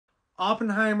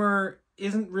Oppenheimer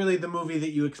isn't really the movie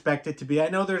that you expect it to be. I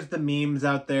know there's the memes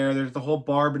out there, there's the whole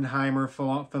Barbenheimer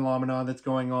phenomenon that's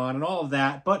going on and all of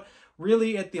that, but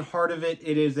really at the heart of it,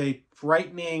 it is a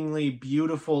frighteningly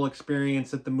beautiful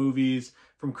experience at the movies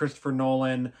from Christopher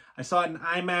Nolan. I saw it in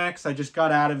IMAX, I just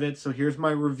got out of it, so here's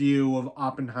my review of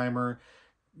Oppenheimer.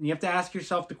 You have to ask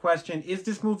yourself the question, is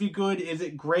this movie good? Is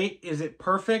it great? Is it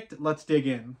perfect? Let's dig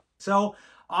in. So,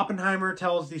 Oppenheimer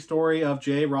tells the story of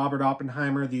J. Robert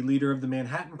Oppenheimer, the leader of the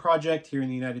Manhattan Project here in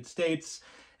the United States,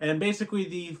 and basically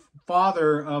the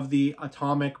father of the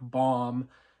atomic bomb,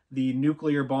 the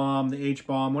nuclear bomb, the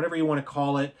H-bomb, whatever you want to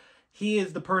call it. He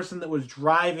is the person that was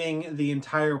driving the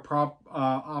entire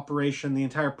operation, the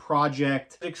entire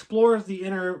project. It explores the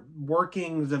inner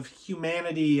workings of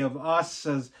humanity, of us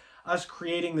as us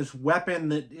creating this weapon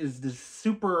that is this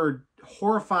super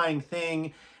horrifying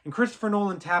thing. And Christopher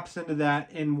Nolan taps into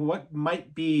that in what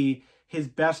might be his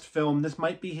best film. This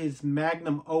might be his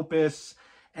magnum opus.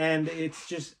 And it's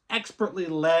just expertly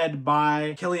led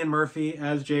by Cillian Murphy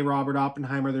as J. Robert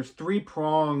Oppenheimer. There's three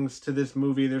prongs to this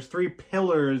movie. There's three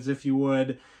pillars, if you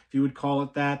would call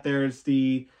it that. There's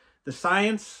the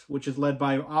science, which is led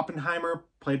by Oppenheimer,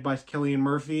 played by Cillian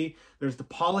Murphy. There's the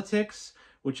politics,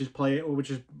 which is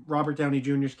Robert Downey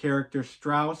Jr.'s character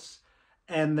Strauss,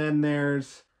 and then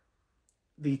there's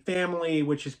the family,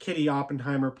 which is Kitty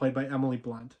Oppenheimer, played by Emily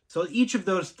Blunt. So each of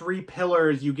those three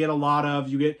pillars you get a lot of.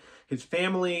 You get his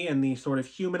family and the sort of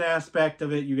human aspect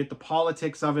of it. You get the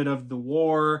politics of it, of the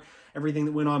war, everything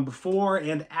that went on before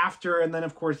and after. And then,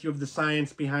 of course, you have the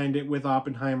science behind it with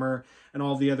Oppenheimer and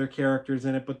all the other characters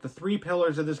in it. But the three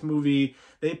pillars of this movie,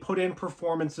 they put in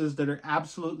performances that are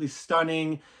absolutely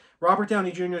stunning. Robert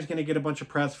Downey Jr. is going to get a bunch of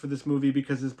press for this movie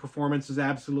because his performance is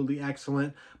absolutely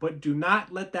excellent, but do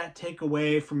not let that take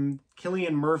away from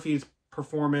Cillian Murphy's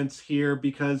performance here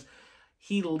because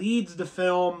he leads the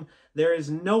film. There is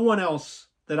no one else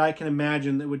that I can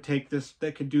imagine that would take this,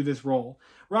 that could do this role.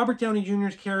 Robert Downey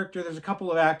Jr.'s character, there's a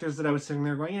couple of actors that I was sitting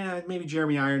there going, yeah, maybe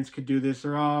Jeremy Irons could do this,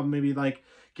 or maybe like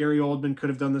Gary Oldman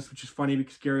could have done this, which is funny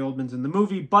because Gary Oldman's in the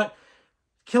movie, but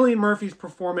Cillian Murphy's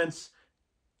performance,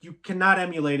 you cannot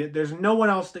emulate it. There's no one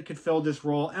else that could fill this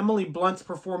role. Emily Blunt's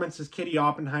performance as Kitty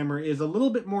Oppenheimer is a little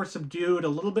bit more subdued, a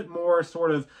little bit more sort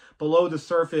of below the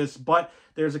surface, but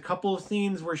there's a couple of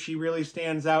scenes where she really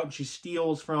stands out and she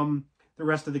steals from the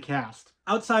rest of the cast.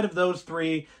 Outside of those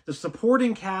three, the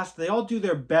supporting cast, they all do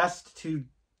their best to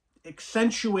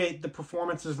accentuate the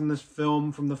performances in this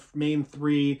film from the main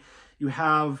three. You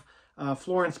have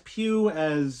Florence Pugh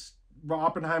as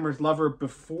Oppenheimer's lover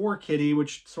before Kitty,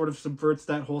 which sort of subverts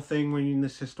that whole thing when you're in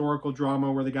this historical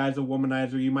drama where the guy's a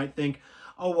womanizer. You might think,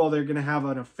 oh, well, they're going to have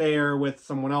an affair with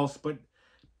someone else, but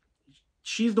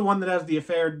she's the one that has the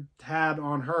affair had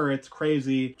on her. It's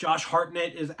crazy. Josh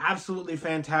Hartnett is absolutely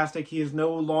fantastic. He is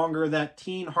no longer that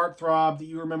teen heartthrob that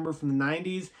you remember from the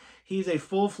 90s. He's a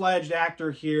full-fledged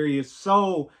actor here. He is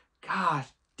so, gosh,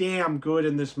 damn good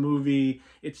in this movie.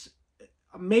 It's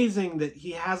amazing that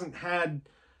he hasn't had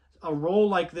a role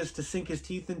like this to sink his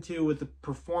teeth into with a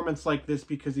performance like this,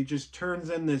 because he just turns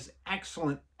in this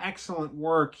excellent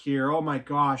work here. Oh my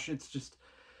gosh, it's just,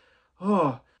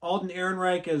 oh. Alden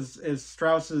Ehrenreich as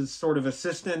Strauss's sort of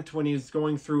assistant when he's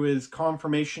going through his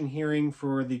confirmation hearing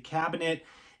for the cabinet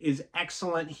is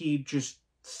excellent. He just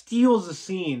steals a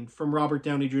scene from Robert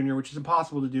Downey Jr., which is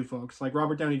impossible to do, folks. Like,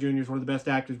 Robert Downey Jr. is one of the best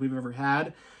actors we've ever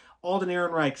had. Alden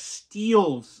Ehrenreich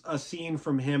steals a scene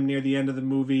from him near the end of the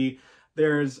movie.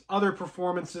 There's other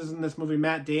performances in this movie.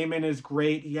 Matt Damon is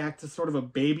great. He acts as sort of a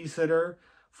babysitter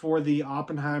for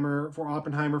Oppenheimer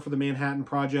for the Manhattan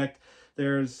Project.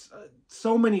 There's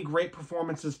so many great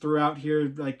performances throughout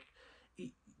here. Like,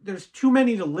 there's too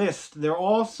many to list. They're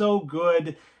all so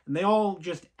good, and they all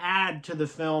just add to the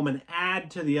film and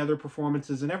add to the other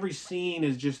performances. And every scene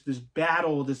is just this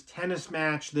battle, this tennis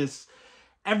match, this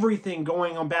everything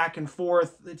going on back and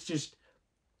forth. It's just,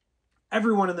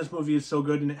 everyone in this movie is so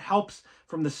good, and it helps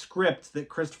from the script that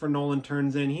Christopher Nolan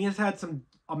turns in. He has had some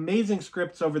amazing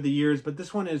scripts over the years, but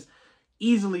this one is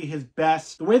easily his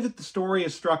best. The way that the story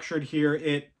is structured here,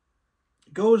 it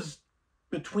goes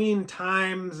between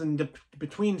times and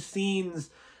between scenes,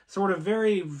 sort of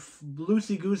very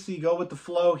loosey-goosey, go with the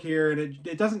flow here, and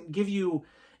it doesn't give you,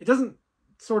 it doesn't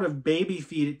sort of baby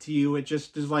feed it to you. It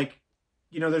just is like,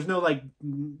 you know, there's no like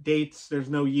dates, there's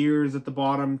no years at the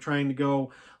bottom trying to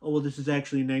go, oh, well, this is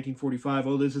actually 1945,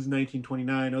 oh, this is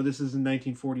 1929, oh, this is in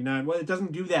 1949. Well, it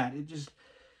doesn't do that. It just,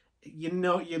 you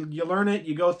know, you learn it,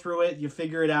 you go through it, you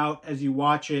figure it out as you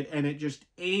watch it, and it just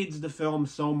aids the film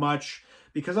so much,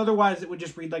 because otherwise it would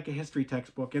just read like a history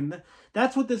textbook. And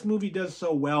that's what this movie does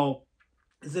so well.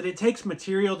 is that it takes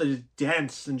material that is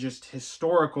dense and just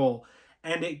historical,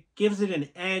 and it gives it an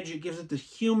edge. It gives it the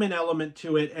human element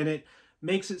to it, and it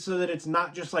makes it so that it's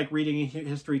not just like reading a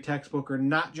history textbook or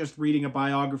not just reading a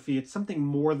biography. It's something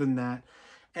more than that.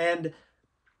 And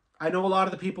I know a lot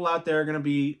of the people out there are going to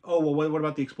be, oh, well, what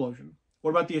about the explosion?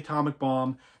 What about the atomic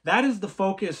bomb? That is the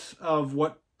focus of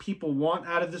what people want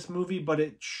out of this movie, but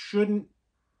it shouldn't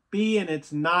be, and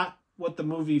it's not what the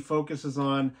movie focuses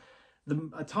on.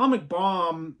 The atomic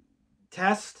bomb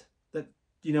test, that,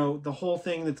 you know, the whole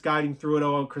thing that's guiding through it,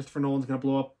 oh, Christopher Nolan's going to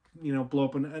blow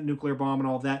up a nuclear bomb and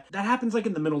all of that. That happens like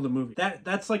in the middle of the movie.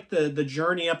 That's like the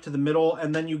journey up to the middle,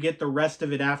 and then you get the rest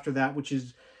of it after that, which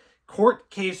is court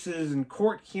cases and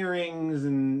court hearings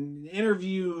and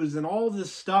interviews and all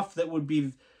this stuff that would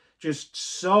be just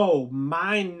so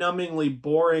mind-numbingly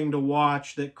boring to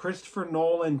watch, that Christopher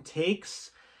Nolan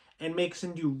takes and makes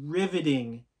into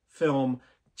riveting film.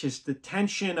 Just the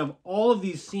tension of all of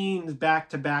these scenes back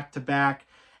to back to back,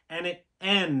 and it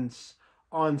ends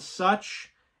on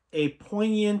such a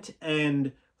poignant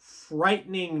and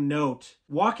frightening note.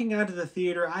 Walking out of the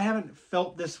theater, I haven't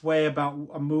felt this way about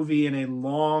a movie in a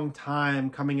long time,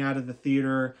 coming out of the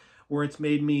theater, where it's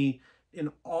made me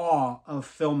in awe of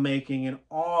filmmaking, in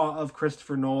awe of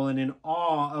Christopher Nolan, in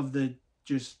awe of the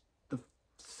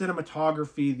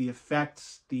cinematography, the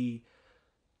effects, the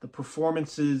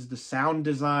performances, the sound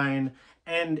design.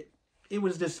 And it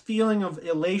was this feeling of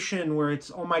elation where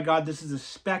it's, oh my God, this is a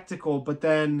spectacle, but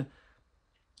then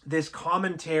this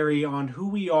commentary on who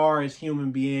we are as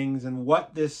human beings and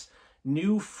what this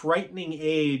new frightening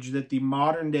age that the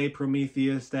modern day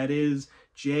Prometheus, that is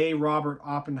J. Robert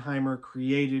Oppenheimer,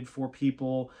 created for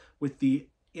people with the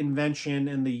invention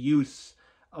and the use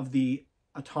of the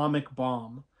atomic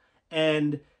bomb.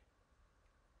 And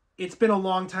it's been a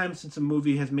long time since a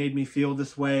movie has made me feel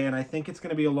this way, and I think it's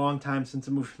going to be a long time since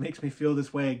a movie makes me feel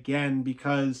this way again,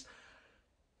 because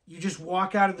you just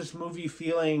walk out of this movie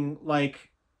feeling like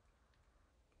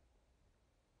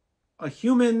a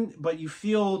human, but you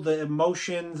feel the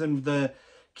emotions, and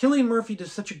Cillian Murphy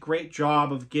does such a great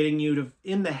job of getting you to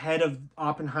in the head of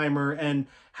Oppenheimer, and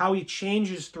how he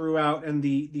changes throughout, and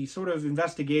the sort of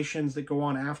investigations that go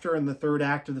on after in the third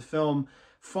act of the film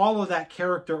follow that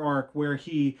character arc, where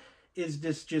he is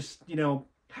this just, you know,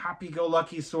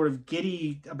 happy-go-lucky, sort of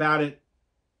giddy about it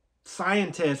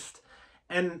scientist.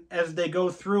 And as they go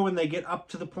through and they get up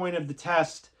to the point of the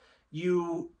test,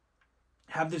 you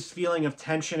have this feeling of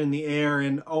tension in the air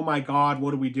and, oh my God,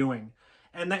 what are we doing?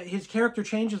 And that his character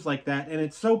changes like that, and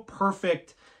it's so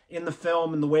perfect in the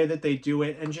film and the way that they do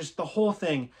it, and just the whole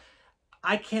thing.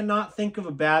 I cannot think of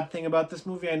a bad thing about this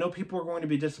movie. I know people are going to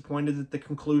be disappointed that the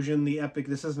conclusion, the epic,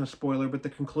 this isn't a spoiler, but the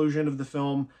conclusion of the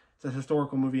film, it's a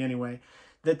historical movie anyway,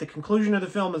 that the conclusion of the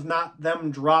film is not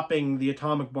them dropping the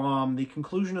atomic bomb. The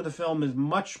conclusion of the film is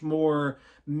much more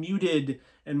muted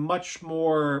and much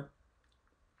more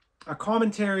a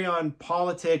commentary on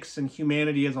politics and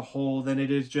humanity as a whole than it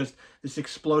is just this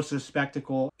explosive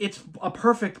spectacle. It's a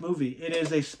perfect movie. It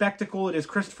is a spectacle. It is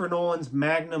Christopher Nolan's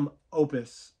magnum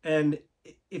opus. And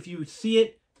if you see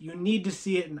it, you need to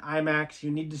see it in IMAX.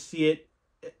 You need to see it,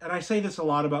 and I say this a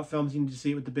lot about films, you need to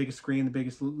see it with the biggest screen, the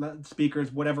biggest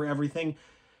speakers, whatever, everything.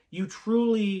 You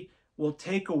truly will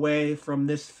take away from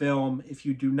this film if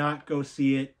you do not go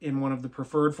see it in one of the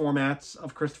preferred formats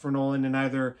of Christopher Nolan, in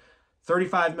either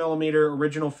 35mm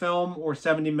original film or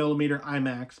 70mm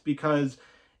IMAX, because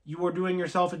you are doing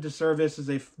yourself a disservice as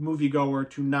a moviegoer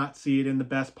to not see it in the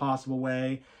best possible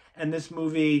way. And this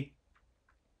movie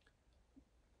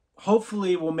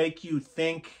hopefully will make you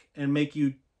think and make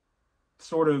you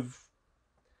sort of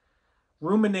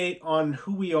ruminate on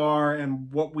who we are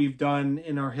and what we've done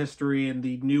in our history and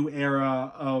the new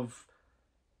era of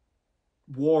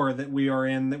war that we are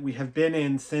in, that we have been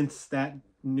in since that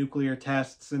nuclear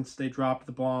test, since they dropped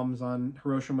the bombs on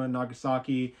Hiroshima and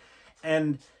Nagasaki.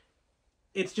 And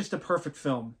it's just a perfect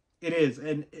film. It is.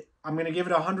 And I'm going to give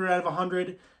it 100 out of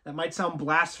 100. That might sound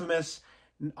blasphemous.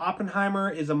 Oppenheimer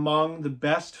is among the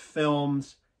best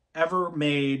films ever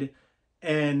made,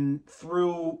 and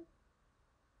through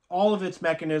all of its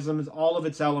mechanisms, all of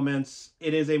its elements,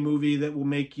 it is a movie that will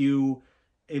make you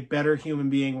a better human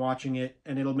being watching it,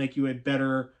 and it'll make you a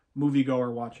better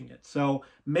moviegoer watching it. So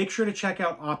make sure to check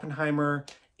out Oppenheimer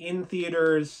in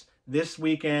theaters this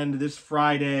weekend, this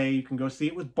Friday. You can go see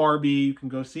it with Barbie. You can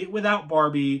go see it without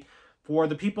Barbie. For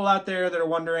the people out there that are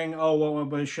wondering, oh, well,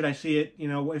 but should I see it? You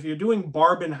know, if you're doing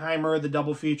Barbenheimer, the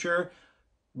double feature,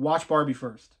 watch Barbie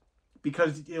first.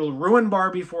 Because it'll ruin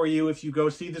Barbie for you if you go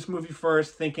see this movie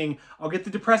first thinking, I'll get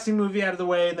the depressing movie out of the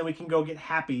way and then we can go get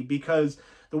happy. Because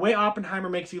the way Oppenheimer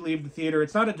makes you leave the theater,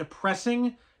 it's not a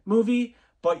depressing movie,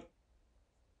 but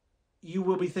you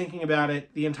will be thinking about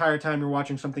it the entire time you're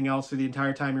watching something else or the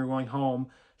entire time you're going home.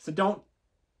 So don't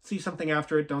see something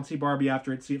after it. Don't see Barbie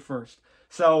after it. See it first.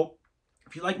 So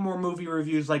if you like more movie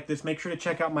reviews like this, make sure to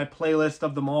check out my playlist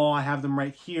of them all. I have them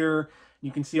right here.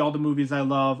 You can see all the movies I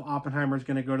love. Oppenheimer is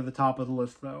going to go to the top of the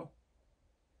list, though.